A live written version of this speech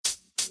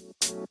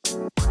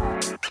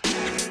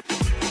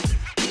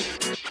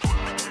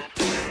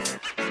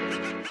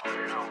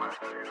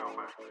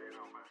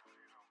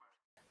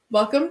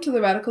Welcome to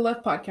the Radical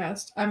Left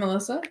Podcast. I'm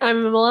Melissa.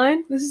 I'm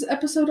Emmeline. This is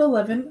episode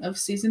 11 of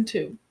season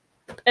 2.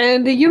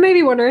 And you may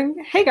be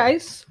wondering, hey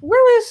guys,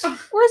 where's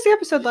the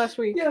episode last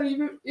week? Yeah,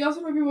 you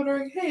also might be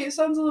wondering, hey, it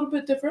sounds a little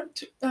bit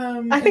different.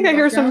 I think I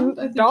hear some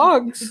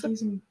dogs. I think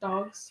some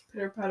dogs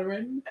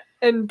pitter-pattering.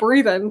 And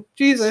breathing.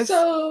 Jesus.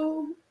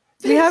 So,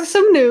 we have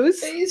some news.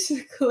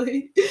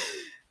 Basically,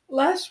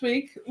 last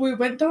week, we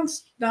went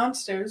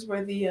downstairs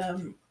where the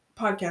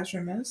podcast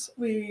room is.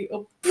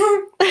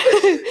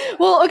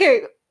 Well,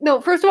 okay. No,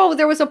 first of all,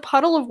 there was a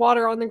puddle of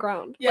water on the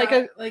ground.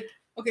 Yeah,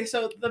 okay,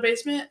 so the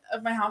basement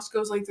of my house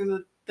goes like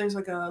there's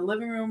like a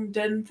living room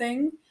den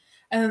thing,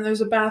 and then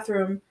there's a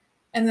bathroom,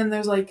 and then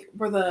there's like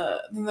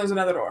then there's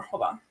another door.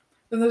 Hold on.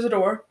 Then there's a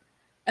door,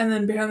 and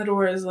then behind the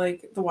door is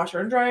like the washer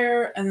and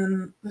dryer, and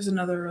then there's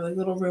another like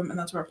little room, and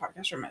that's where our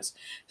podcast room is.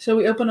 So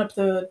we open up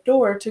the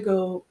door to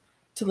go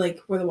to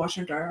like where the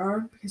washer and dryer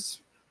are, because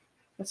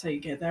that's how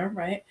you get there,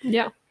 right?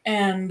 Yeah.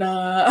 And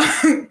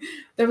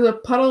there was a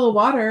puddle of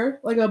water,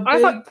 like a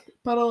big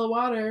puddle of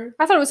water.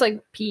 I thought it was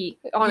like pee,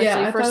 honestly.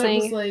 Yeah, I first thought thing,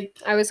 it was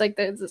like... I was like,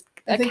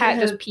 a cat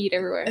just peed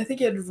everywhere. I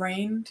think it had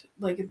rained,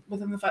 like,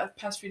 within the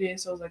past few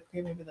days, so I was like,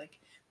 okay, maybe, like,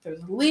 there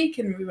was a leak,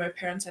 and maybe my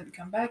parents hadn't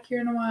come back here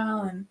in a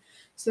while, and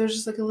so there's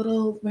just, like, a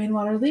little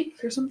rainwater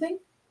leak or something.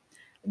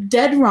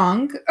 Dead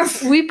wrong.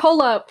 We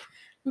pull up.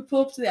 We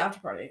pull up to the after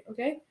party,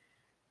 okay?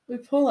 We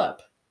pull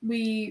up.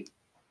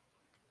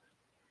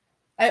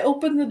 I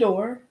open the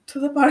door to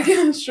the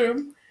podcast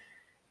room,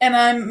 and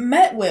I'm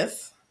met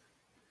with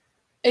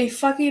a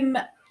fucking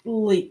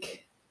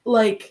leak.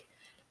 Like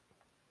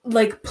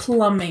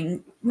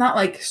plumbing. Not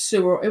like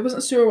sewer. It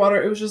wasn't sewer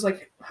water. It was just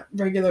like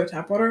regular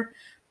tap water.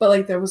 But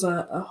like there was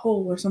a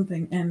hole or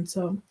something. And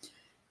so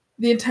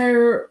the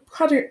entire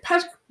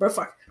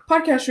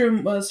podcast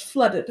room was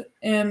flooded.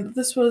 And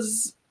this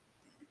was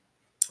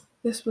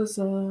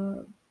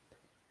the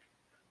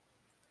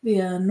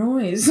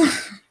noise.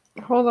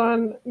 Hold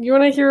on. You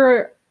want to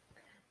hear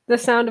the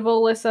sound of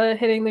Alyssa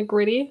hitting the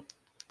gritty?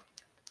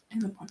 In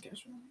the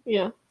podcast room.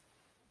 Yeah.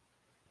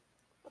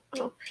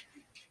 Oh.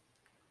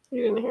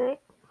 You didn't hear it?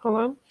 Hold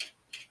on.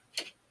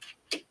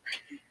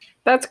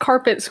 That's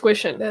carpet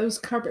squishing. That was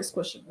carpet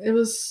squishing. It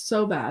was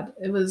so bad.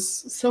 It was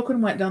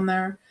soaking wet down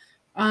there.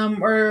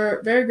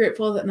 We're very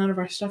grateful that none of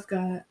our stuff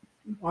got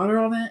water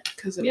on it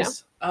because it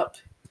was up.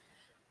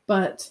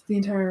 But the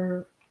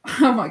entire...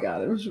 Oh my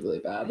god, it was really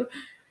bad.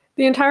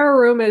 The entire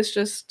room is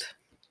just...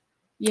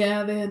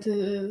 Yeah, they had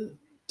to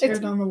tear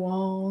down the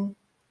wall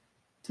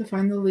to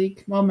find the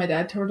leak. Well, my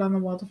dad tore down the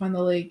wall to find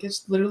the leak.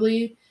 It's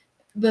literally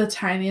the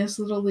tiniest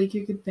little leak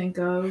you could think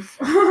of.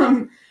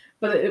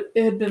 But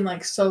it had been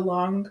like so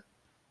long.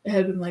 It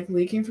had been like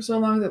leaking for so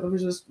long that there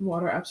was just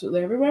water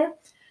absolutely everywhere.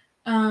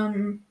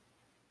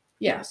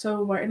 Yeah,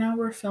 so right now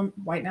we're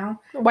filming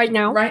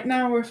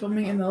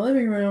in the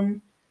living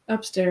room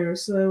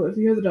upstairs. So if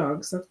you hear the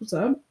dogs, that's what's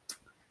up.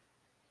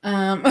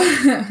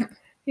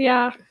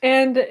 Yeah,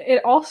 and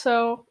it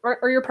also...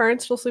 Are your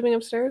parents still sleeping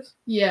upstairs?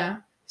 Yeah,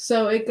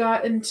 so it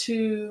got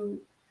into...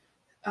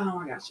 Oh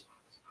my gosh.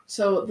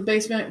 So the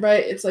basement,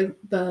 right, it's like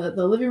the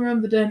living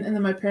room, the den, and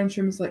then my parents'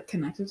 room is like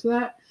connected to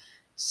that.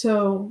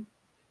 So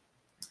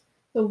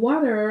the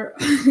water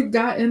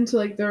got into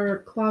like their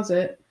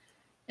closet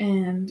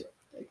and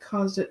it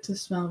caused it to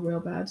smell real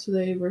bad. So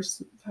they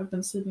have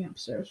been sleeping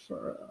upstairs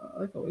for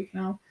like a week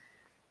now.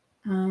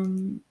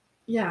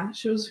 Yeah,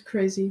 she was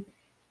crazy.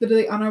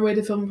 Literally on our way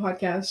to film a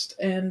podcast,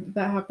 and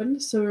that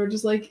happened. So we were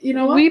just like, you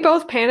know what? We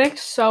both panicked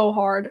so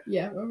hard.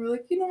 Yeah, we were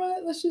like, you know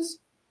what? Let's just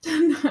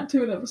not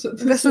do an episode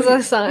this week. Is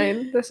a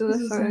sign. This is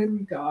a sign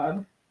from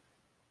God.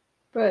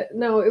 But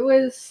no, it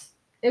was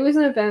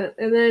an event,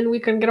 and then we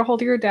couldn't get a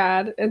hold of your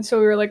dad, and so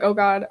we were like, oh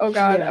god.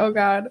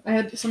 I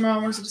had some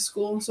mom was at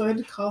school, so I had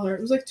to call her.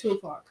 It was like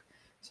 2:00,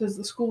 so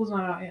the school was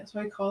not out yet. So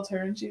I called her,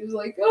 and she was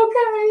like,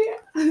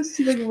 okay.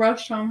 She like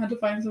rushed home, had to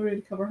find somebody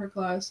to cover her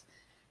class.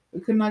 We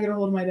could not get a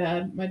hold of my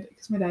dad,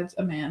 because my dad's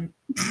a man,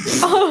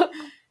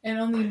 and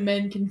only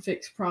men can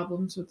fix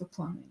problems with the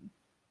plumbing.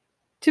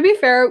 To be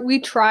fair, we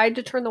tried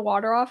to turn the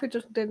water off; it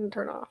just didn't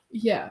turn off.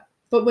 Yeah,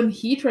 but when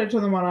he tried to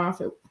turn the water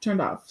off, it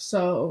turned off.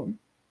 So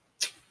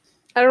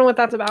I don't know what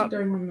that's about.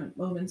 During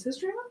Women's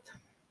History Month?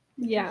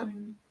 Yeah.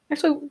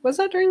 Actually, was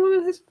that during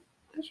Women's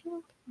History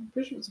Month? I'm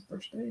pretty sure it was the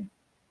first day.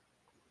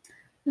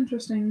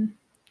 Interesting.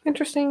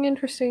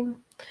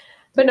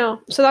 But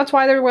no, so that's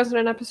why there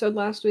wasn't an episode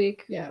last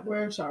week. Yeah,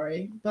 we're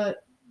sorry,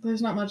 but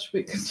there's not much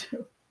we could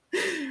do.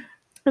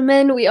 And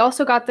then we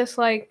also got this,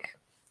 like,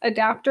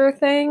 adapter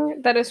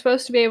thing that is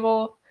supposed to be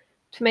able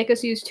to make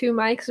us use 2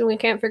 mics, and we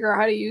can't figure out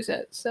how to use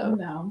it, so...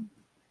 No.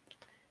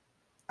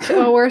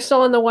 So we're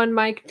still on the 1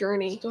 mic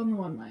journey. Still on the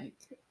 1 mic.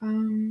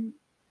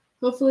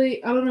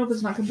 Hopefully, I don't know if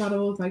it's not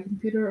compatible with my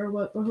computer or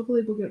what, but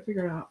hopefully we'll get it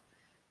figured out.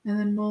 And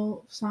then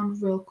we'll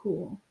sound real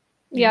cool.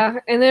 Yeah,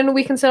 and then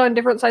we can sit on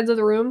different sides of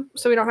the room,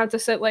 so we don't have to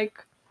sit,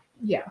 like,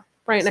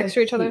 right next to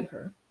each other.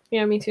 Her.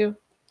 Yeah, me too.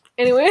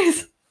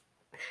 Anyways,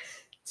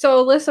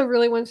 So Alyssa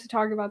really wants to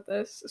talk about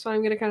this, so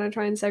I'm gonna kind of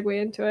try and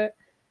segue into it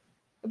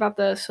about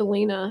the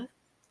Selena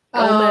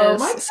Oh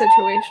Gomez my God.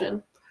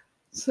 situation.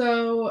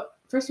 So,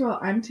 first of all,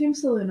 I'm Team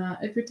Selena.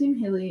 If you're Team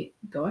Haley,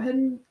 go ahead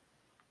and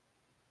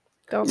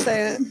Don't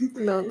say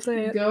it. Don't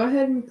say it. go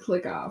ahead and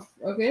click off,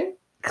 okay?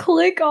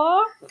 Click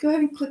off. Go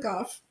ahead and click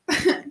off.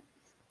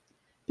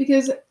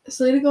 Because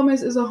Selena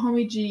Gomez is a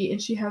homie G,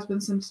 and she has been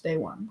since day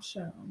one.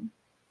 So,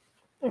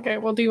 Okay,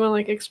 well, do you want to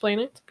like explain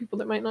it to people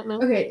that might not know?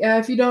 okay,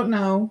 if you don't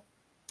know,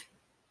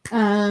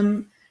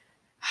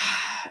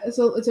 it's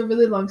a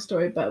really long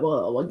story, but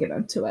we'll get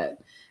into it.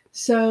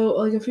 So,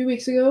 like a few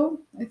weeks ago,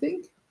 I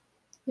think,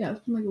 yeah, it's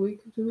been like a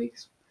week or 2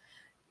 weeks.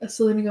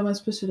 Selena Gomez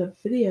posted a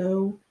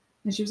video,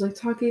 and she was like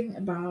talking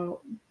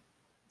about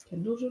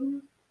Kendall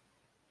Jenner.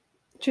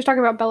 She's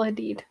talking about Bella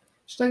Hadid.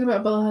 She's talking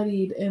about Bella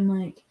Hadid, and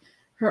like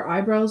her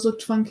eyebrows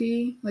looked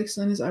funky. Like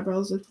Selena's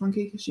eyebrows looked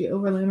funky because she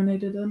over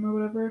laminated them or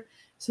whatever.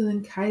 So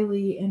then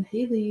Kylie and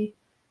Haley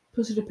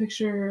posted a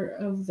picture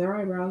of their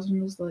eyebrows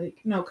and was like,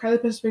 no,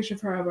 Kylie posted a picture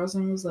of her eyebrows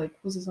and was like,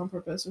 was this on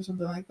purpose or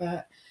something like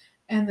that?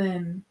 And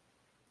then,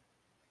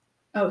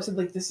 oh, it said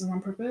like, this is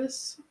on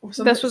purpose? Or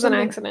something, This was an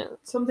accident.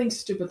 Something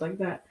stupid like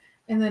that.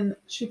 And then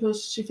she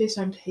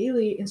FaceTimed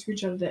Haley and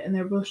screenshotted it, and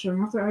they were both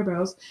showing off their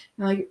eyebrows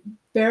and like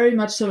very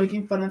much so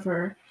making fun of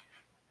her.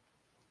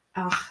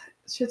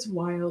 Shit's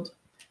wild.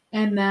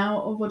 And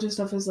now a bunch of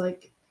stuff is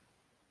like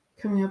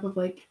coming up of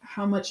like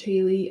how much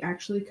Haley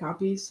actually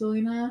copies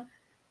Selena,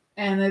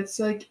 and it's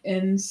like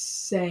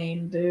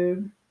insane,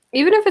 dude.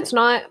 Even if it's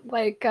not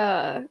like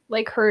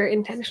her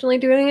intentionally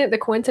doing it, the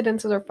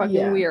coincidences are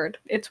fucking weird.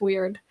 It's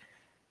weird.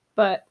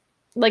 But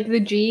like the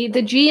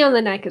G on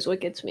the neck is what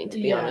gets me, to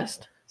be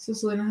honest. So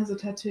Selena has a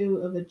tattoo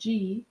of a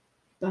G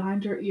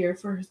behind her ear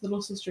for her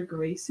little sister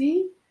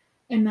Gracie,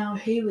 and now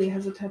Haley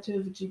has a tattoo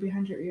of a G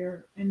behind her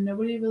ear, and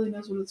nobody really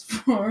knows what it's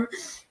for.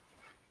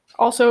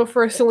 Also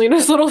for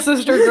Selena's little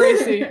sister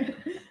Gracie.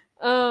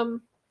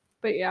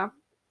 But yeah.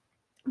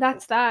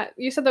 That's that.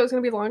 You said that was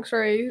gonna be a long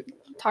story. You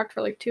talked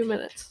for like 2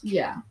 minutes.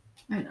 Yeah,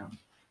 I know.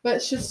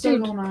 But shit's still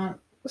going on.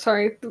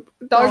 Sorry, the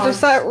dog just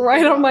sat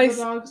right on my foot.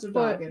 The dogs are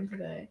dogging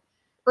today.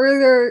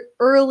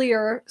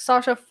 Earlier,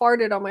 Sasha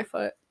farted on my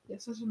foot. Yeah,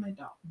 Sasha's my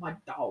dog. My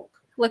dog.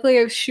 Luckily,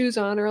 I have shoes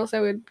on, or else I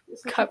would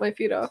cut my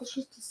feet off.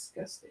 Sasha's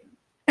disgusting.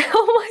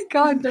 Oh my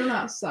god! They're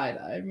not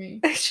side-eye me.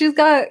 She's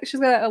got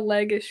a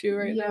leg issue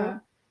right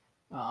now.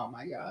 Oh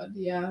my god,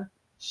 yeah.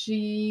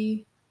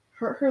 She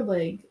hurt her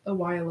leg a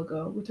while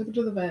ago. We took her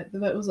to the vet. The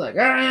vet was like,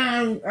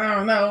 I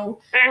don't know.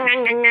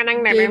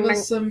 Gave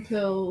us some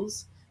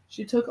pills.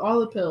 She took all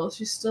the pills.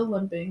 She's still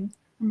limping.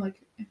 I'm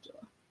like,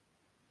 Angela,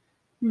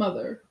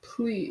 mother,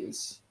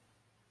 please.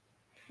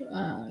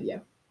 Yeah.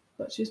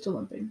 But she's still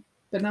limping.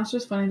 But now it's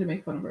just funny to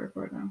make fun of her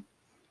for it now.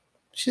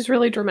 She's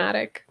really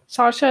dramatic.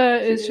 Sasha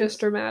is just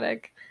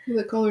dramatic. You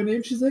like call her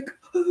name, she's like,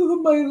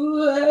 oh, my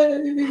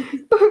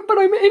leg. But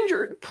I'm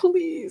injured,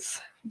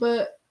 please.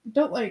 But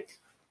don't like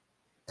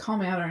call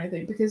me out or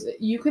anything, because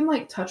you can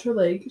like touch her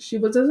leg. She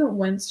doesn't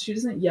wince, she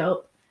doesn't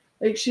yelp.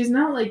 Like she's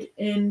not like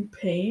in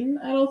pain,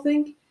 I don't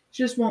think.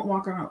 She just won't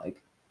walk on her leg.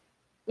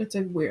 It's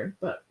like weird,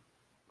 but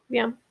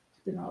yeah.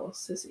 She's been a little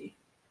sissy.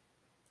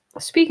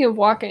 Speaking of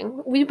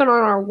walking, we've been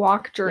on our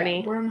walk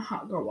journey. Yeah, we're on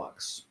hot girl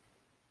walks.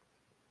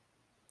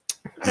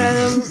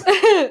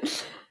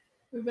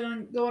 We've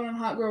been going on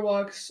hot girl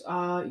walks.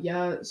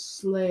 Yeah,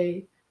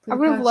 slay. I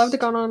would have loved to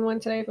go on one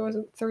today if it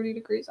wasn't 30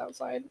 degrees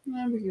outside.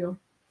 Yeah, we can go.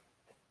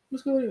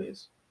 Let's go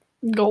anyways.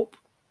 Gulp.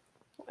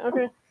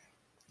 Okay.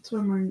 That's why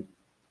I'm wearing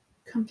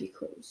comfy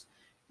clothes.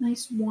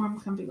 Nice, warm,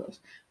 comfy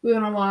clothes. We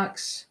went on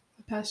walks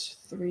the past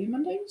 3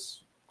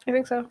 Mondays? I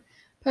think so.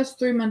 Past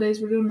 3 Mondays,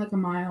 we're doing like a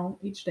mile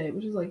each day,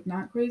 which is like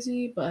not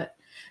crazy, but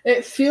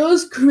it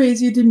feels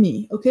crazy to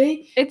me,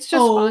 okay? It's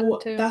just fun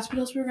too. That's what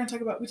else we were going to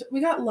talk about. We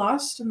got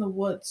lost in the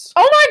woods.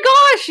 Oh my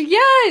gosh,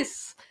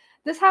 yes!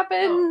 This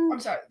happened. Oh, I'm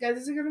sorry, guys.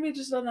 This is going to be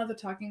just another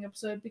talking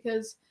episode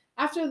because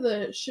after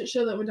the shit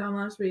show that went down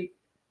last week,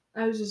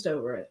 I was just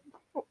over it.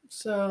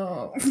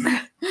 So...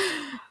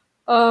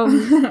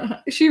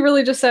 She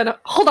really just said,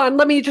 hold on,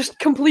 let me just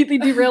completely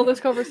derail this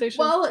conversation.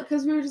 Well,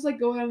 because we were just like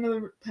going on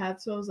another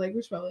path, so I was like,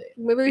 we should probably...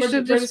 Maybe we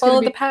should just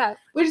follow the path.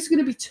 We're just going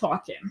to be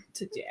talking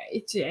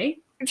today. Today,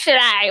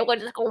 we're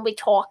just going to be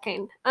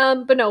talking.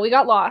 But no, we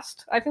got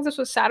lost. I think this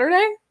was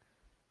Saturday?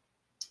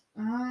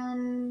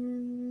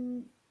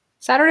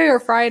 Saturday or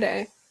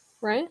Friday,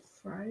 right?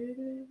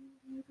 Friday,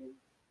 maybe?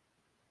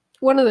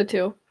 One of the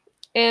two.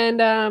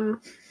 And,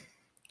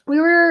 we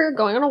were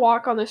going on a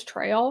walk on this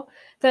trail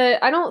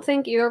that I don't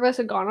think either of us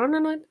had gone on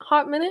in a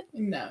hot minute.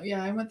 No,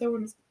 yeah, I went there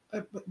with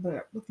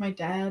my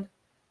dad,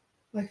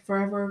 like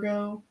forever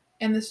ago,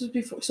 and this was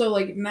before. So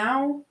like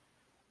now,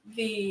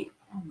 oh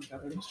my god,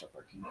 let me start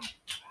working.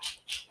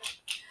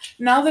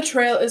 Now the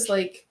trail is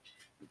like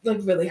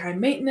really high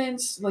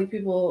maintenance. Like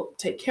people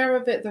take care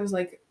of it. There's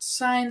like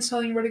signs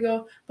telling you where to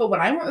go. But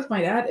when I went with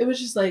my dad, it was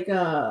just like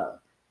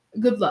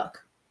good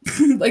luck.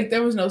 Like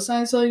there was no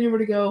signs telling you where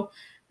to go.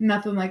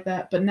 Nothing like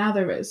that, but now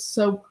there is.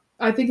 So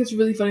I think it's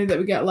really funny that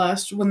we got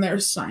lost when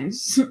there's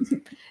signs.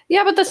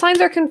 Yeah, but the signs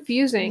are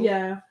confusing.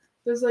 Yeah,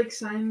 there's like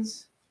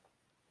signs.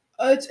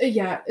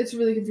 It's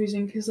really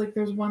confusing because like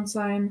there's one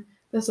sign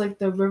that's like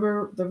the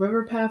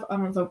river path. I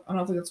don't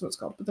think that's what it's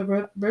called, but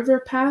the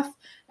river path,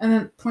 and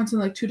then it points in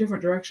like 2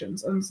 different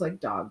directions, and it's like,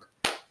 dog,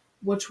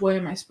 which way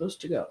am I supposed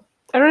to go?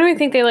 I don't even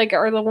think they like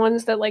are the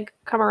ones that like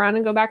come around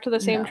and go back to the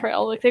same No.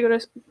 trail. Like they go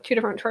to 2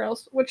 different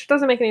trails, which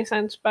doesn't make any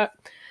sense. But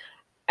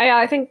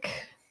I think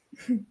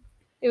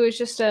it was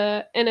just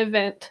an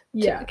event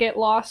to get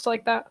lost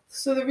like that.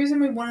 So the reason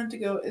we wanted to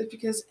go is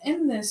because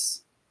in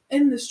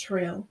this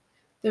trail,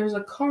 there's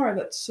a car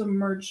that's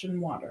submerged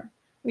in water.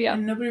 Yeah.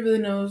 And nobody really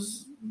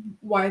knows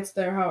why it's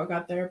there, how it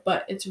got there,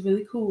 but it's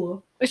really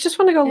cool. It's just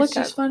fun to go look at.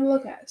 It's just fun to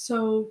look at.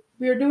 So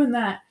we were doing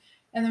that,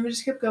 and then we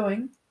just kept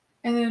going.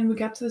 And then we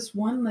got to this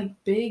one like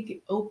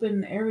big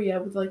open area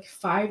with like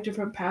 5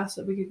 different paths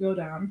that we could go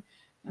down.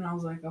 And I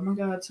was like, oh my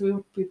god.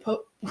 So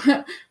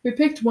we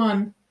picked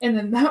one, and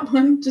then that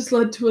one just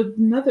led to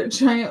another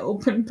giant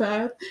open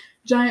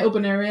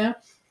area.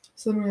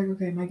 So then we're like,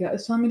 okay, my god,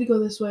 it's telling me to go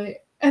this way.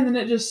 And then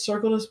it just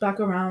circled us back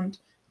around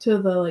to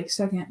the like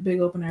second big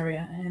open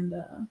area, and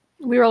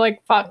we were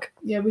like, fuck.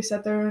 Yeah, we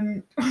sat there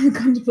and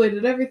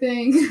contemplated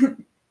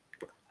everything.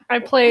 I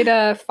played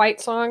a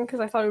fight song because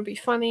I thought it would be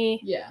funny.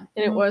 Yeah.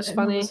 And it was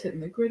funny. It was hitting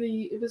the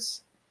gritty. It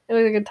was a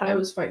good time. I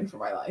was fighting for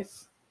my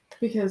life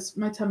because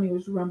my tummy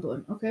was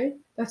rumbling. Okay?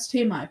 That's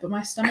TMI, but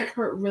my stomach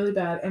hurt really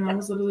bad, and I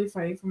was literally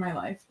fighting for my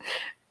life.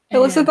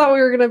 Alyssa thought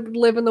we were going to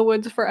live in the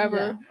woods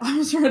forever. Yeah, I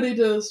was ready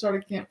to start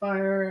a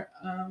campfire.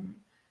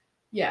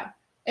 Yeah.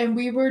 And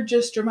we were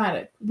just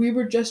dramatic.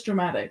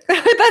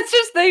 That's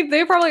just,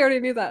 they probably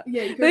already knew that.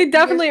 Yeah. They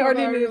definitely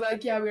already knew that.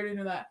 Like, yeah, we already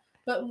knew that.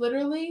 But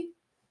literally,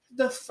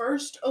 the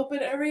first open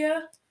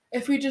area,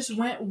 if we just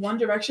went one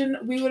direction,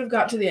 we would have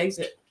got to the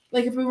exit.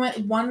 Like, if we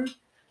went one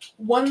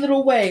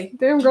little way.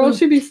 Damn, girl,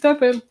 she be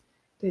stepping.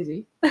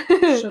 Daisy,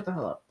 shut the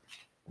hell up.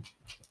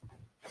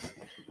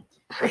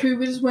 If we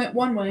just went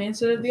one way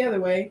instead of the other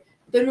way,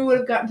 then we would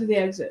have gotten to the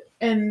exit.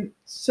 And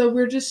so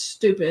we're just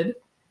stupid.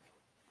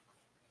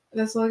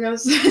 That's all I gotta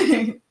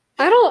say.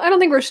 I don't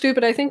think we're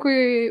stupid. I think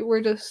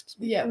we're just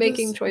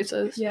making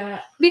choices.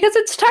 Yeah. Because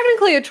it's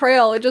technically a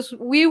trail.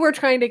 We were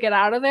trying to get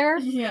out of there.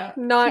 Yeah.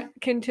 Not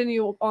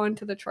continue on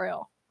to the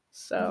trail.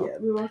 So yeah,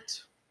 we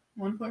walked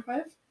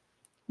 1.5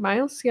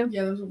 miles. Yeah.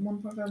 Yeah, there was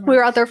 1.5 miles. We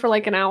were out there for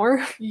like an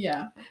hour.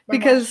 Yeah.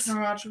 Because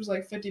my watch was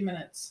like 50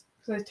 minutes.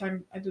 Because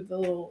I did the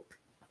little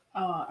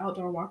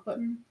outdoor walk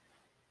button.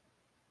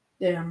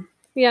 Damn.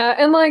 Yeah,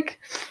 and like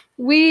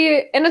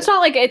and it's not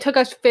like it took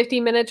us 50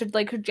 minutes of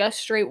like just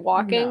straight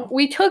walking. No.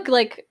 We took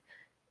like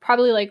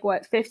probably like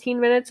 15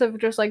 minutes of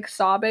just like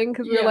sobbing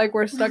because we were like,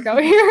 we're stuck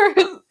out here.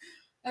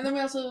 And then we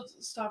also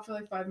stopped for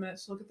like 5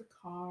 minutes to look at the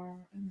car,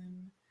 and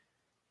then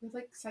we were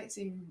like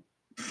sightseeing.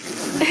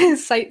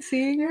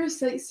 Sightseeing? We were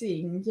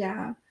sightseeing,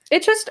 yeah.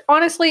 It's just,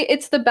 honestly,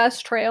 it's the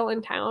best trail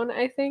in town,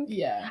 I think.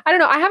 Yeah. I don't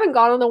know, I haven't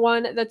gone on the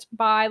one that's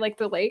by like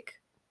the lake.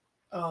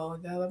 Oh,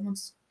 yeah, that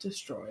one's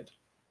destroyed.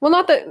 Well,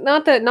 not that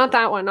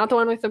one. Not the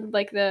one with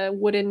the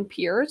wooden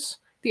piers.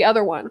 The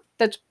other one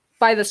that's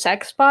by the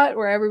sex spot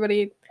where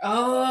everybody.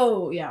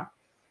 Oh yeah.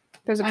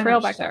 There's a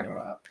trail back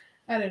there.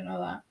 I didn't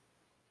know that.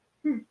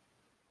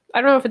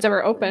 I don't know if it's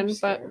ever open,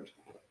 but I'm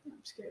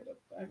scared of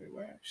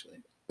everywhere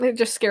actually.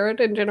 Just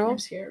scared in general. I'm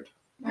scared.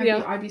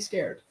 I'd be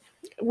scared.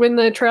 When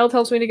the trail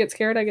tells me to get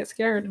scared, I get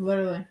scared.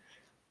 Literally.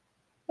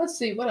 Let's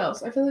see what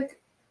else. I feel like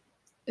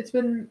it's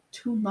been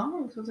too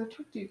long since I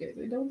talked to you guys.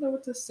 I don't know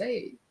what to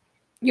say.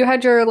 You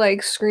had your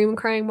like scream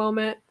crying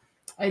moment.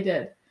 I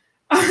did.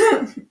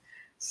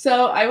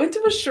 So I went to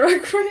a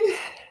Shrek rave.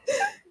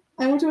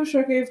 I went to a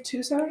Shrek rave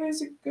 2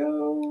 Saturdays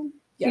ago.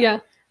 Yeah.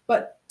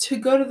 But to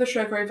go to the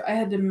Shrek rave, I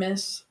had to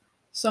miss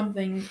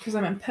something because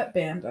I'm in pep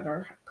band at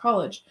our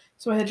college.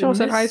 So I had to miss.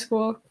 At high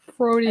school.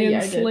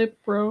 Freudian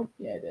slip, bro.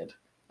 Yeah, I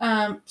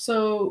did.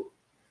 So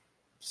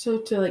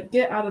to like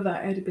get out of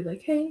that, I had to be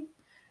like, hey,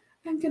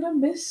 I'm gonna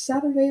miss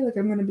Saturday. Like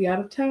I'm gonna be out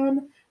of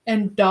town.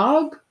 And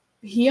dog,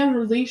 he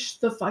unleashed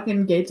the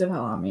fucking gates of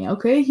hell on me,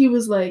 okay? He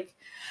was like,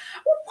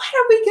 what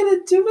are we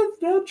gonna do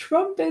with no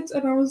trumpets?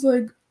 And I was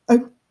like,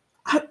 I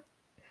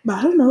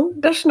don't know.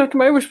 That's not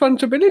my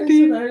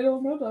responsibility. I said, I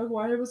don't know, dog.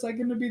 Why was I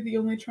gonna be the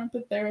only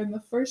trumpet there in the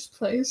first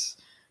place?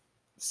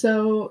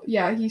 So,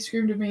 yeah, he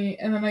screamed at me,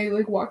 and then I,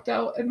 like, walked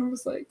out, and I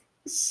was like,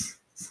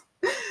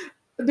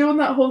 doing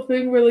that whole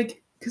thing where,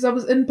 like, because I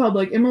was in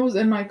public. Emma was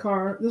in my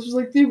car. This was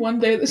like the one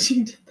day that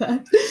she did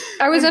that.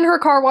 I was in her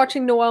car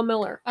watching Noel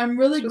Miller. I'm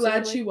really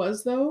glad she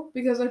was, though,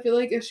 because I feel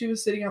like if she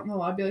was sitting out in the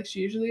lobby like she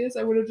usually is,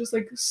 I would have just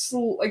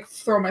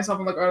thrown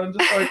myself on the ground and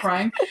just started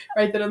crying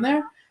right then and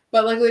there.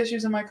 But luckily she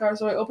was in my car,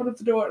 so I opened up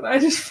the door and I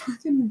just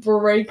fucking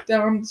break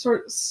down,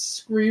 start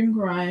scream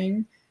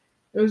crying.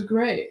 It was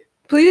great.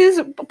 Please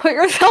put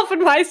yourself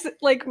in my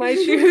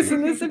shoes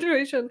in this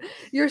situation.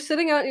 You're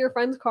sitting out in your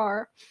friend's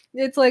car.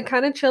 It's like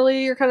kind of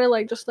chilly. You're kind of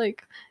like just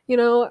like, you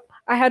know,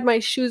 I had my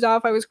shoes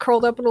off. I was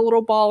curled up in a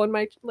little ball in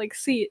my like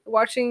seat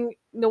watching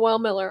Noel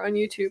Miller on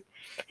YouTube.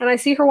 And I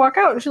see her walk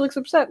out and she looks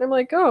upset. And I'm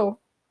like, oh,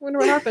 I wonder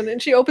what happened.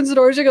 And she opens the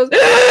door and she goes,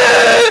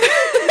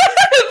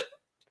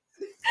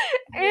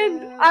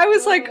 I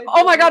was That like, I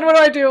oh my god, did. what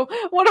do I do?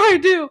 What do I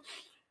do?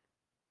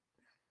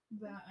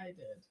 That I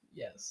did.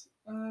 Yes.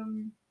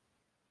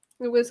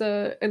 It was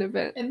an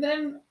event. And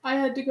then I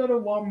had to go to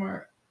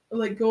Walmart,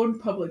 like go in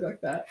public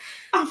like that,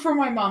 for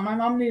my mom. My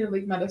mom needed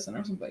like medicine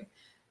or something,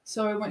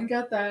 so I went and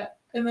got that.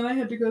 And then I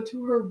had to go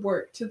to her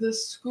work to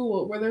this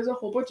school where there's a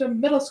whole bunch of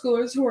middle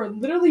schoolers who are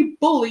literally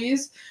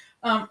bullies.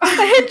 And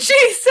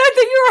she said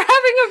that you were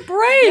having a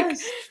break.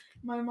 Yes.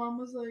 My mom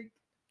was like,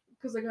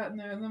 because I got in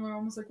there, and then my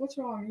mom was like, "What's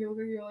wrong? You look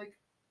like you're like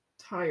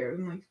tired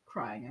and like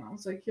crying." And I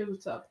was like, "Here's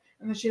what's up."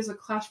 And then she has a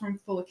classroom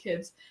full of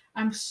kids.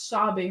 I'm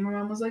sobbing. My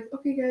mom was like,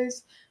 "Okay,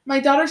 guys, my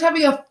daughter's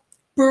having a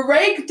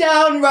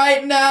breakdown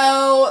right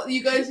now.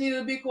 You guys need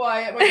to be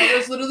quiet. My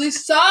daughter's literally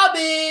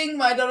sobbing.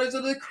 My daughter's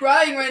literally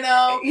crying right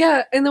now."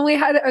 Yeah, and then we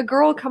had a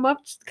girl come up,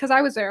 because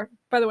I was there,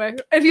 by the way.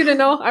 If you didn't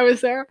know, I was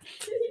there.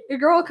 A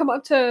girl come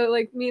up to,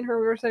 like, me and her,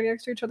 we were sitting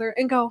next to each other,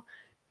 and go,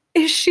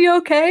 "Is she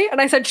okay?"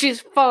 And I said, "She's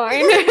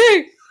fine."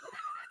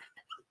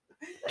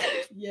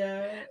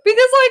 Yeah.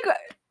 Because, like,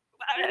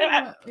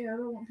 I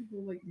don't want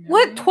people like knowing.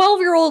 what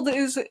 12-year-old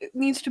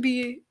needs to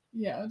be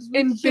Yeah, just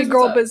in here's big what's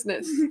girl up.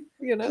 business,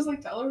 you know? Just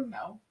like tell her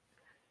no.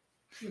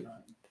 You know.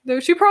 Though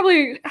she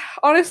probably,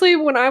 honestly,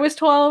 when I was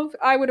 12,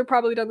 I would have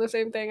probably done the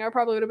same thing. I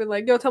probably would have been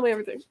like, "Yo, tell me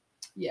everything."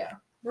 Yeah,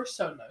 we're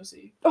so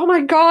nosy. Oh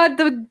my god,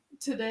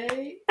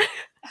 Today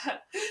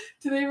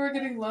we're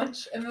getting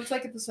lunch, and it's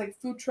like at this like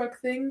food truck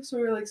thing. So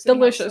we're like sitting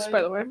delicious, outside.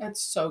 by the way.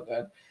 It's so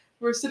good.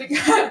 We're sitting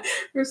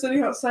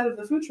outside of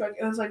the food truck,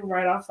 and it's like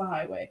right off the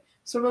highway.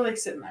 So we're like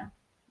sitting there,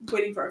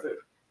 waiting for our food,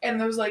 and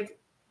there's like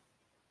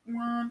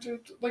 1, 2,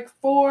 like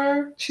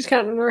 4. She's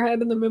counting in her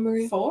head in the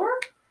memory. 4?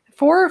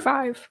 4 or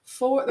 5?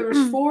 4. There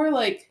was 4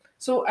 like.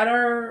 So at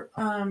our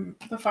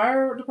the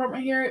fire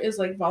department here is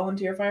like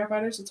volunteer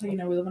firefighters. That's how you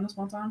know we live in a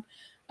small town.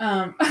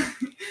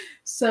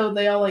 So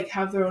they all like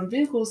have their own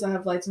vehicles that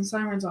have lights and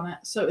sirens on it.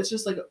 So it's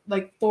just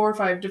like 4 or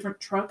 5 different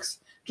trucks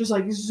just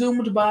like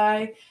zoomed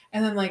by,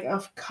 and then like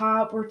a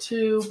cop or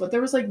 2. But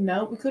there was like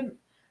we couldn't.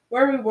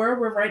 Where we were,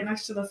 we're right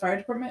next to the fire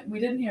department. We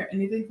didn't hear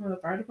anything from the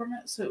fire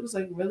department, so it was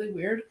like really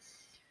weird.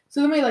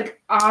 So then we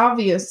like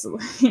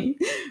obviously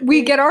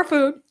We get our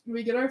food.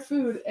 We get our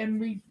food and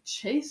we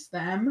chase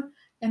them.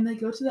 And they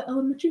go to the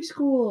elementary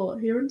school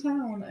here in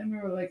town. And we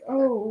were like,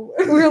 oh.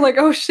 We were like,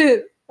 oh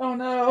shit. Oh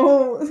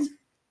no.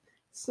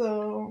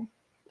 So.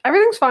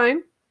 Everything's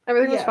fine.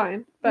 Everything was Yeah.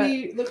 fine. But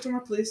We looked on the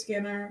police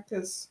scanner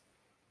because.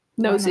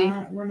 nosy.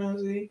 We're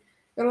nosy.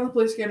 Got on the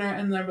police scanner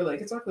and then we're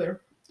like, it's all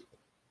clear.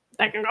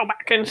 I can go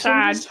back So we're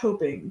inside. just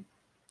hoping.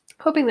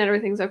 Hoping that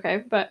everything's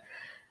okay. But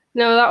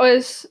no, it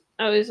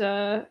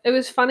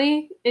was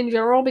funny in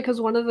general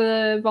because one of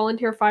the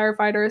volunteer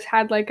firefighters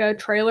had like a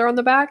trailer on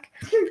the back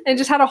and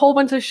just had a whole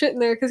bunch of shit in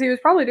there because he was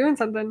probably doing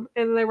something.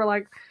 And they were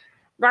like,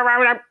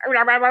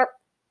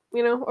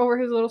 you know, over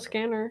his little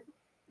scanner.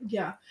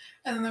 Yeah.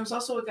 And then there was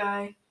also a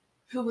guy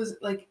who was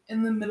like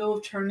in the middle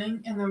of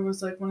turning, and there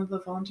was like one of the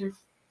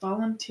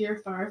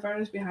volunteer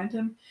firefighters behind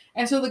him.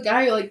 And so the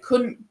guy like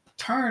couldn't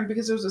turn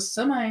because there was a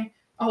semi.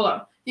 Oh, hold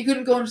on. He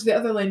couldn't go into the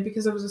other lane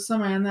because there was a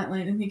semi on that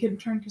lane, and he couldn't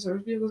turn because there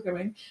was vehicles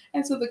coming.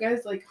 And so the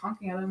guy's like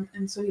honking at him,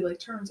 and so he like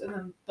turns, and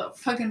then the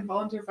fucking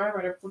volunteer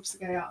firefighter flips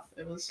the guy off.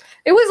 It was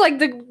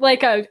like a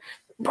like a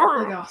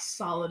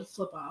solid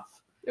flip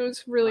off. It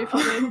was really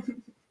funny.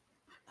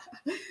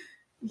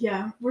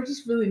 Yeah, we're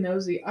just really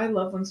nosy. I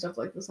love when stuff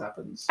like this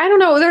happens. I don't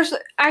know.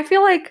 I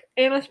feel like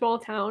in a small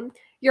town,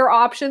 your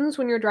options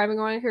when you're driving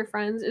around with your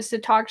friends is to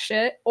talk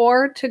shit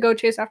or to go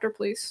chase after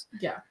police.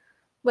 Yeah.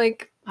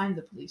 Like, I'm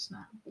the police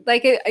now.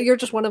 like you're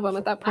just one of them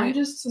at that point.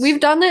 We've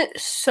done it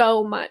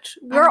so much.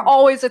 We're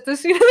always at the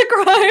scene of the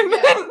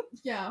crime.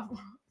 Yeah.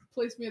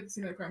 Place me at the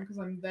scene of the crime because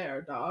I'm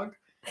there, dog.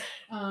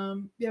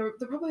 Yeah,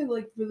 they're probably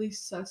like really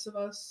suspicious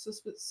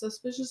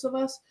of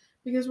us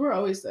because we're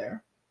always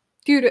there.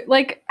 Dude,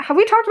 like, have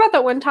we talked about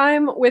that one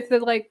time with the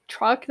like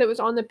truck that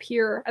was on the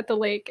pier at the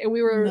lake, and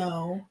we were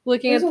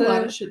looking at a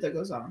lot of shit that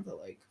goes on at the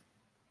lake.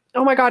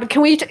 Oh my god,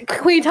 can we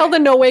tell the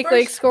No Wake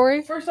Lake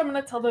story? First, I'm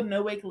gonna tell the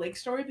No Wake Lake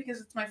story because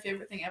it's my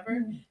favorite thing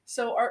ever.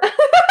 So our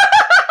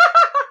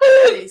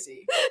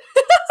Daisy,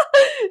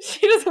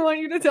 she doesn't want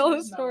you to tell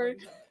the story.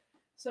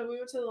 So we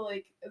went to the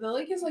lake. The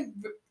lake is like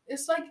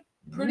it's like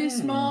pretty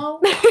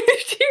small.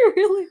 She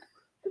really.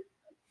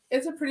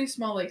 It's a pretty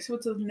small lake, so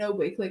it's a no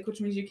wake lake, which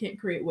means you can't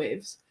create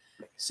waves.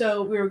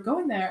 So we were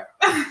going there.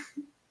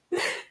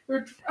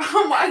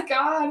 Oh my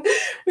god.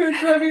 We were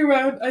driving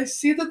around. I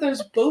see that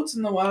there's boats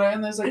in the water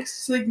and there's like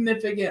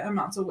significant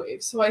amounts of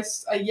waves. So I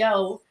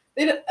yell.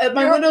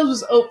 My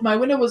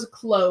window was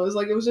closed.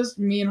 Like it was just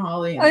me and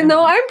Holly. I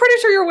know. I'm pretty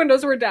sure your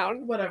windows were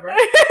down. Whatever.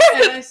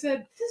 And I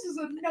said, "This is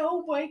a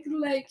no wake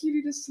lake. You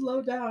need to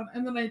slow down."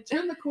 And then I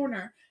turn the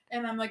corner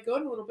and I'm like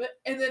going a little bit,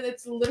 and then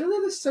it's literally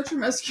the search and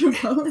rescue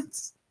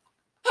boats.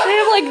 They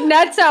have like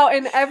nets out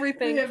and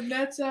everything. They have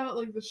nets out,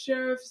 like the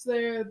sheriff's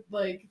there,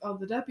 like all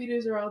the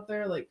deputies are out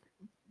there, like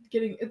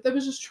that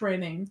was just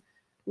training,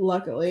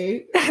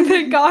 luckily.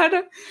 Thank God.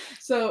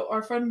 So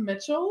our friend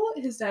Mitchell,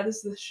 his dad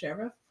is the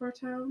sheriff for our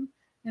town,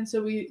 and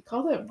so we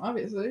called him,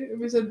 obviously,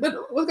 and we said,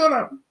 "But what's going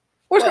on?"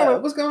 What's going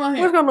on? What's going on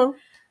here? What's going on?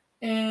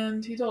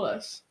 And he told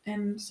us.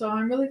 And so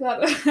I'm really glad.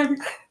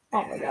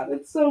 Oh my god,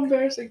 it's so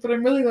embarrassing. But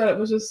I'm really glad it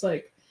was just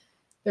like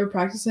they were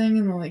practicing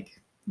and like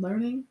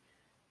learning.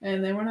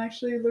 And they weren't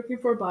actually looking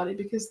for a body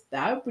because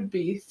that would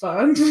be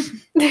fun.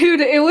 Dude,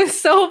 it was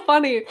so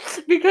funny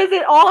because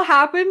it all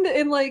happened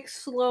in like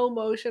slow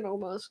motion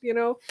almost, you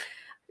know?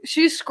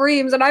 She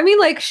screams, and I mean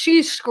like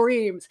she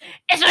screams,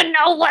 "It's a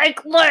no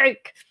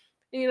lake!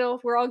 You know,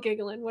 we're all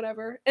giggling,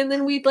 whatever. And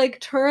then we like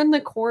turn the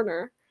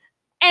corner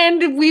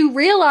and we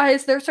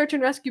realize they're search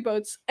and rescue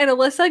boats, and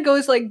Alyssa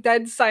goes like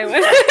dead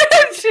silent.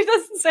 She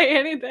doesn't say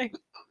anything.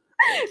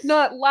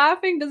 Not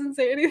laughing, doesn't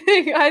say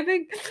anything. I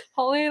think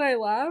Holly and I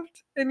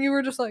laughed, and you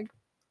were just like,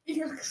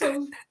 Yeah,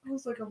 so I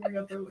was like, oh my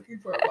god, they're looking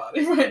for a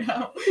body right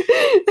now.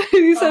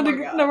 you said, my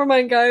God. never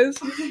mind, guys.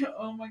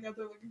 Oh my god,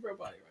 they're looking for a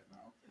body right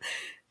now.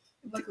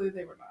 Luckily,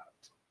 they were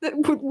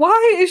not.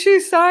 Why is she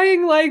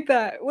sighing like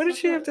that? What did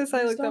So she have to sigh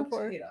these like that dogs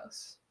for? hate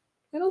us.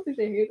 I don't think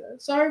they hate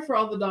us. Sorry for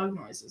all the dog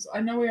noises.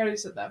 I know we already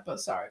said that, but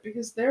sorry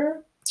because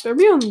they're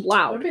being they're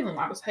loud. being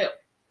loud as hell.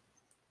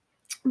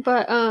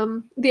 But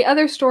the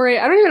other story,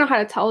 I don't even know how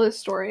to tell this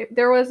story.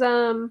 There was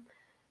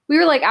we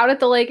were like out at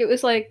the lake. It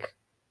was like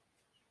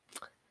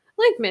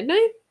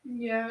midnight.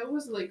 Yeah, it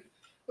was like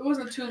it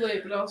wasn't too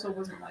late, but it also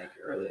wasn't like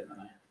early in the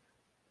night.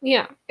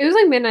 Yeah, it was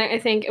like midnight, I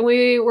think, and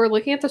we were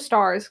looking at the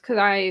stars because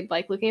I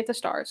like looking at the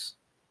stars.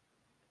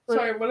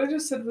 Sorry, what I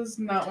just said was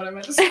not what I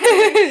meant to say.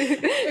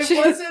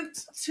 It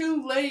wasn't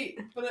too late,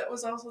 but it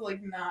was also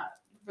like not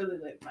really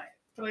late at night.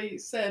 But I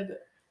said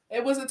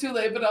it wasn't too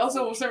late, but it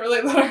also wasn't really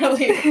that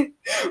early.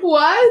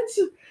 What?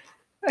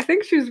 I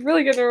think she's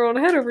really getting her own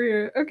head over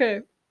here.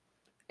 Okay.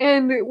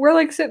 And we're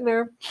like sitting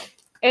there,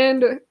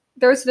 and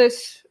there's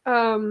this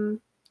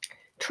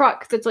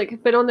truck that's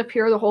like been on the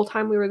pier the whole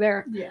time we were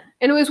there. Yeah.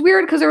 And it was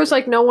weird because there was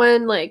like no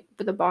one like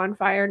with a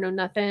bonfire, no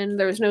nothing.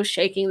 There was no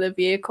shaking the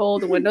vehicle.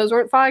 The windows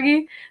weren't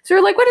foggy. So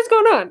we're like, what is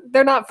going on?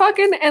 They're not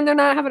fucking and they're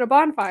not having a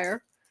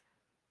bonfire.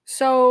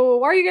 So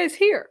why are you guys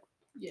here?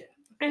 Yeah.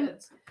 And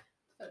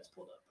That's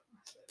pulled up.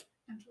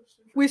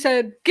 Interesting. we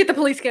said, get the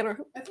police scanner.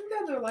 I think they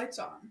had their lights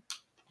on.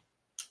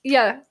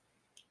 Yeah.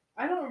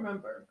 I don't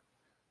remember.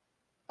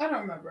 I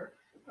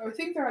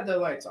think they had their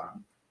lights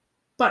on.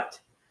 But,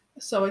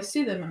 so I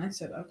see them and I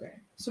said, okay.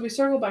 So we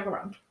circle back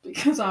around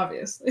because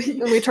obviously.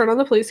 And we turn on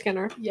the police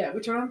scanner. Yeah,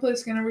 we turn on the police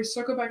scanner, we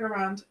circle back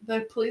around.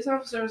 The police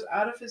officer is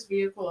out of his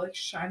vehicle, like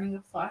shining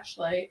a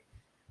flashlight,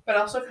 but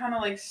also kind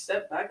of like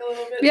step back a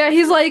little bit. Yeah,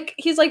 he's like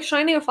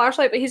shining a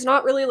flashlight, but he's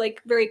not really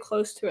like very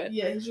close to it.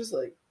 Yeah, he's just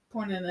like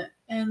pointing it.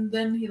 And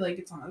then he like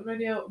gets on the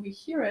radio, we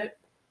hear it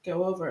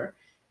go over.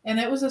 And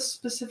it was a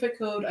specific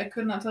code. I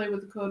could not tell you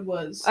what the code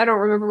was. I don't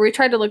remember. We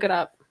tried to look it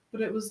up.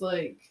 But it was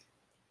like...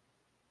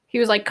 He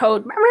was like,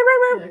 code.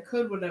 Yeah,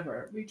 code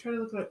whatever. We tried to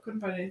look it up, couldn't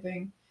find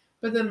anything.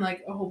 But then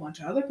like a whole bunch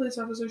of other police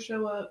officers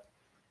show up.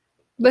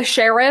 The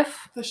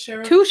sheriff. The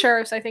sheriff. 2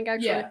 sheriffs, I think,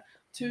 actually. Yeah.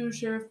 2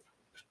 sheriff...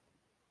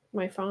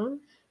 My phone?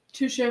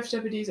 2 sheriff's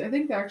deputies. I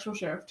think the actual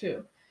sheriff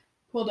too.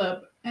 Pulled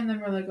up. And then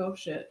we're like, oh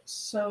shit.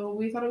 So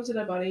we thought it was a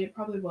dead body. It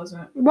probably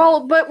wasn't.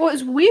 Well, but what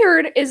was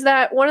weird is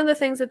that one of the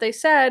things that they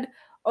said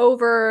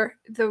over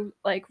the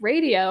like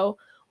radio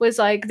was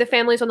like the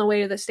family's on the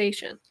way to the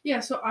station. Yeah,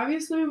 so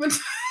obviously we went to,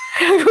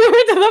 we went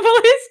to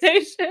the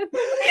police station.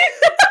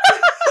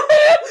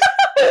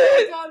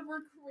 oh my god,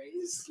 we're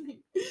crazy.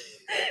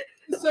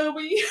 So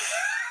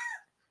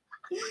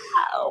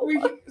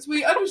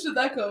we understood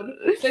that code.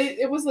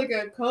 It was like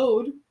a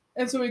code,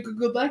 and so we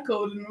googled that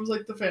code, and it was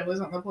like the family's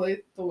on the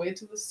way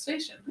to the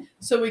station.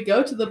 So we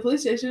go to the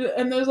police station,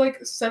 and there's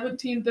like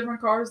 17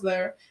 different cars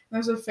there. And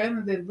there's a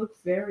family. They look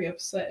very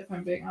upset, if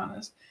I'm being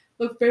honest.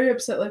 Look very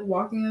upset, like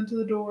walking into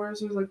the doors.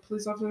 There's like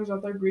police officers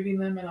out there greeting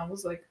them, and I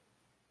was like,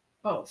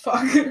 oh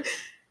fuck.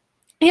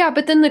 Yeah,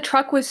 but then the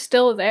truck was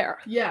still there.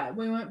 Yeah,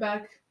 we went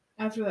back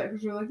after that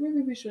because we were like,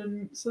 maybe we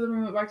shouldn't. So then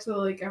we went back to the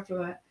lake after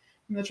that,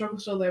 and the truck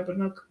was still there, but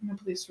no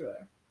police were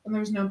there, and there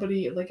was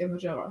nobody like in the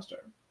jail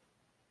roster.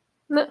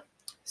 No.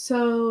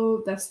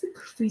 So that's the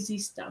crazy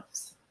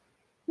stuffs.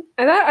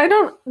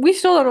 And we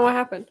still don't know what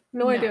happened.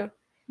 No idea.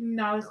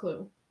 Not a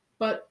clue.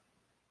 But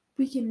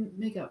we can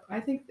make up. I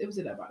think it was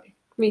a dead body.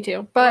 Me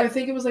too. But I But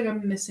think it was like a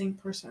missing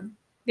person.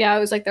 yeah, it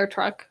was like their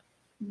truck.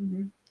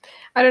 Mm-hmm.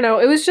 I don't know.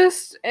 It was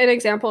just an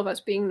example of us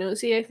being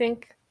nosy, I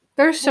think.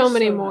 There's so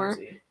many more.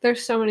 Nosy.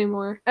 There's so many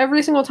more.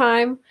 Every single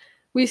time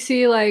we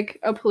see like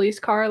a police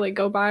car like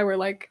go by, we're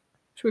like,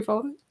 should we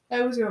follow it?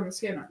 I always get on the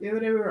scanner. The other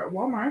day we were at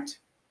Walmart.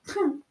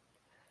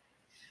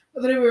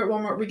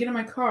 We get in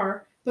my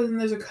car, but then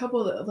there's a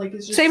couple that like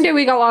is just Same day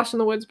we got lost in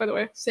the woods, by the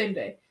way. Same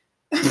day.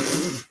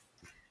 It's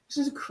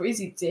just a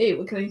crazy day.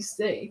 What can I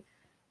say?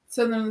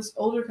 So then this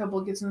older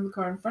couple gets into the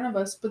car in front of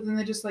us, but then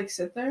they just like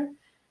sit there.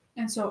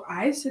 And so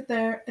I sit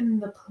there, and then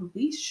the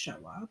police show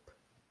up,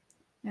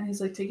 and he's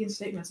like taking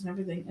statements and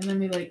everything. And then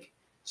we like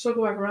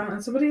circle back around,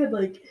 and somebody had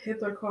like hit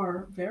their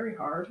car very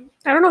hard.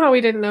 I don't know how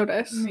we didn't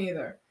notice. Me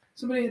either.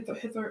 Somebody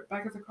hit their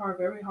back of the car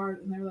very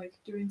hard, and they were like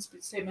doing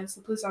statements.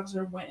 The police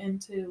officer went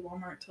into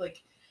Walmart to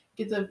like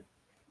get the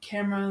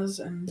cameras,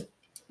 and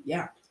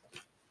yeah.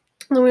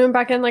 And then we went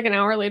back in like an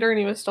hour later and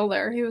he was still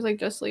there. He was like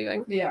just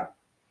leaving. Yeah.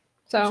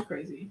 So That's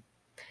crazy.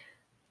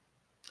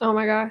 oh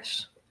my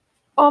gosh.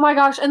 Oh my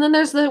gosh. And then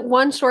there's the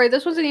one story.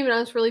 This wasn't even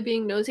us really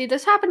being nosy.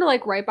 This happened to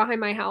like right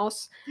behind my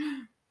house.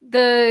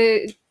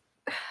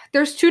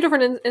 There's two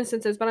different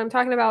instances, but I'm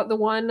talking about the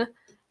one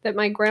that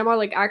my grandma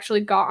like actually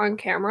got on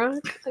camera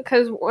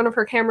because one of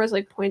her cameras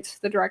like points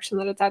the direction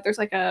that it's at. There's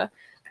like a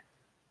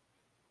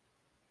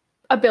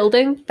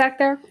building back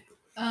there.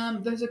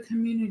 There's a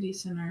community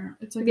center.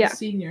 It's like Yeah. a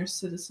senior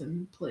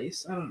citizen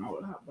place. I don't know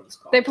what it's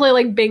called. They play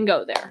like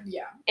bingo there.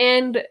 Yeah.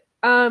 And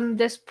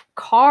this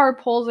car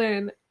pulls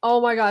in. Oh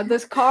my god,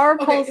 this car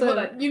pulls hold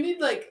in. on. You need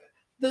like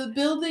the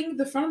building.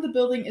 The front of the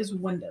building is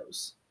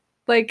windows.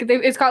 Like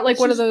it's got like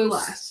It's one of just those.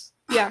 glass.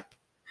 Yeah.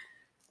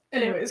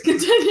 Anyways,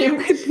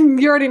 continue.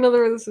 You already know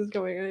where this is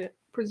going, I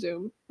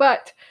presume.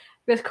 But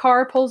this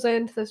car pulls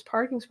into this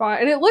parking spot,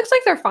 and it looks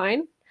like they're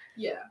fine.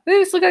 Yeah. They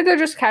just look like they're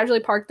just casually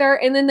parked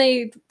there, and then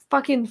they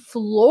fucking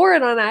floor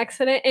it on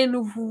accident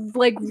and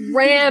like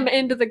ram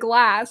into the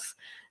glass.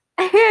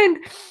 And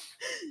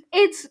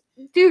it's,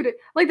 dude,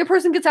 like the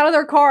person gets out of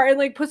their car and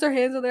like puts their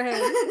hands on their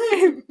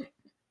head.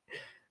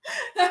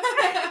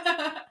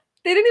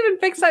 They didn't even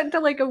fix that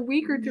until like a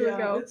week or two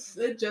ago.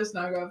 It just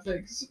now got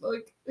fixed.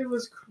 Like, it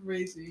was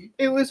crazy.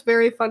 It was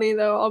very funny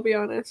though, I'll be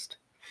honest.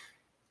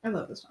 I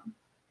love this town.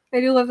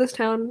 I do love this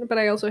town, but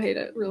I also hate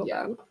it real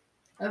bad.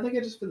 I like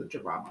it just for the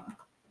drama.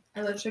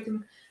 I like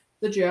checking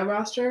the jail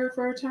roster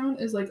for our town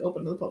is like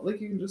open to the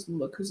public. You can just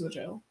look who's in the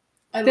jail.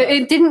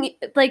 It didn't,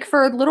 like,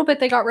 for a little bit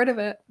they got rid of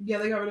it. Yeah,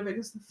 they got rid of it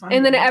because the funding.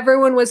 And then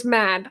everyone was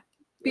mad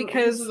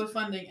because of the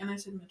funding. And I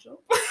said,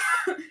 Mitchell,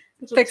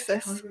 fix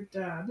this. Tell your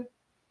dad.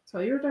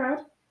 Tell your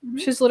dad. Mm-hmm.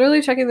 She's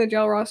literally checking the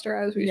jail roster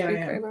as we speak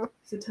right now.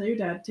 So tell your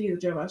dad to get the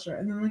jail roster.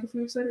 And then like a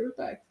few weeks later it was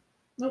back.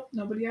 Nope,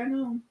 nobody I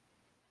know.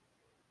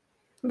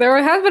 There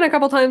has been a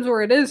couple times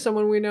where it is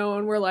someone we know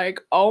and we're like,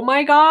 oh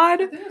my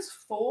god. I think it's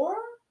 4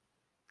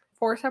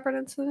 separate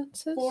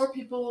incidences? 4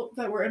 people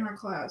that were in our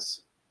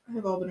class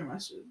have all been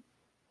arrested.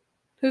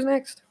 Who's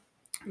next?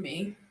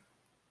 Me.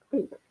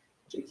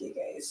 JK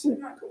guys, I'm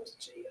not going to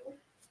jail.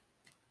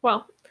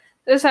 Well,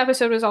 this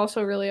episode was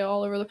also really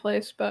all over the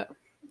place, but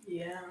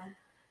yeah.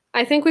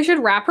 I think we should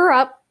wrap her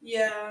up.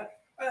 Yeah.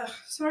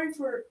 Sorry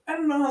for, I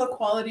don't know how the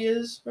quality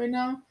is right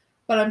now,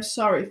 but I'm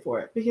sorry for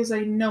it because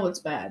I know it's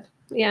bad.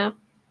 Yeah.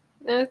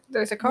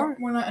 There's a car.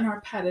 We're not in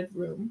our padded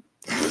room.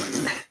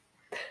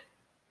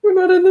 We're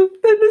not in the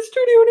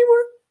studio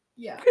anymore.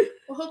 Yeah.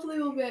 Well, hopefully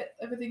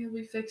everything will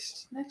be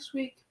fixed next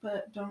week,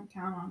 but don't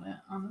count on it,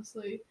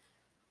 honestly.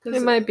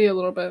 It might be a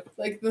little bit.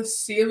 Like, the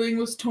ceiling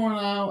was torn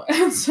out,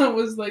 and so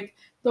was, like,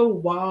 the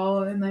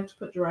wall, and they have to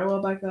put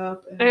drywall back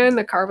up. And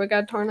the carpet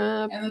got torn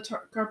up. And the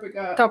carpet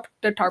got...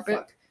 The carpet.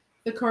 Fuck.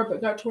 The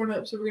carpet got torn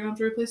up, so we're going to have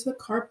to replace the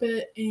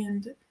carpet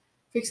and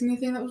fix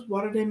anything that was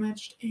water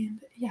damaged. And,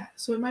 yeah,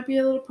 so it might be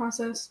a little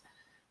process,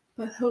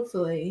 but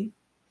hopefully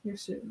here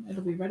soon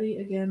it'll be ready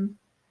again.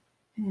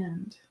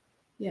 And,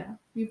 yeah,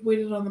 we've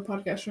waited on the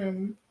podcast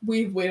room.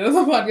 We've waited on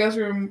the podcast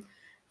room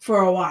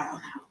for a while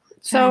now.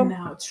 So and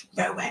now it's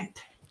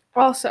ruined.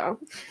 Also,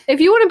 if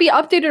you want to be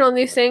updated on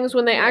these things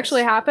when they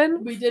actually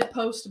happen, we did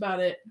post about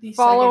it the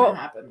Follow- second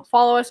it happened.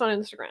 follow us on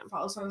Instagram.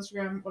 Follow us on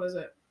Instagram. What is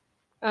it?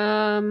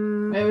 I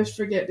always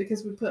forget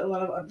because we put a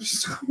lot of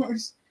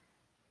underscores.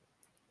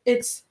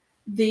 It's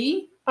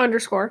the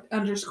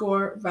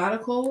 __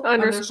 radical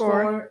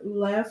 _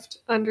 left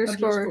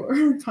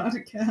 _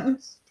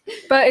 podcast.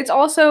 But it's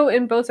also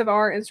in both of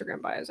our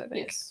Instagram bios, I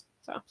think. Yes.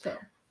 So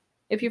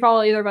if you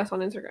follow either of us on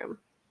Instagram,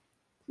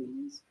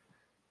 please.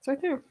 it's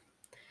right there.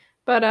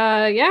 But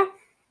yeah.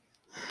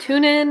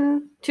 Tune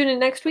in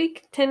next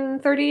week,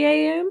 10:30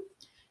 a.m.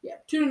 Yeah,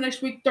 tune in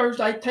next week,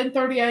 Thursday,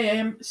 10:30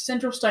 a.m.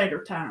 Central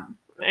Standard Time.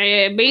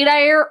 Be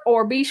there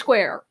or be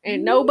square.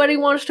 And nobody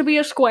wants to be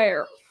a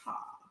square.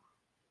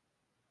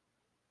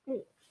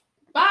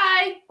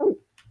 Bye!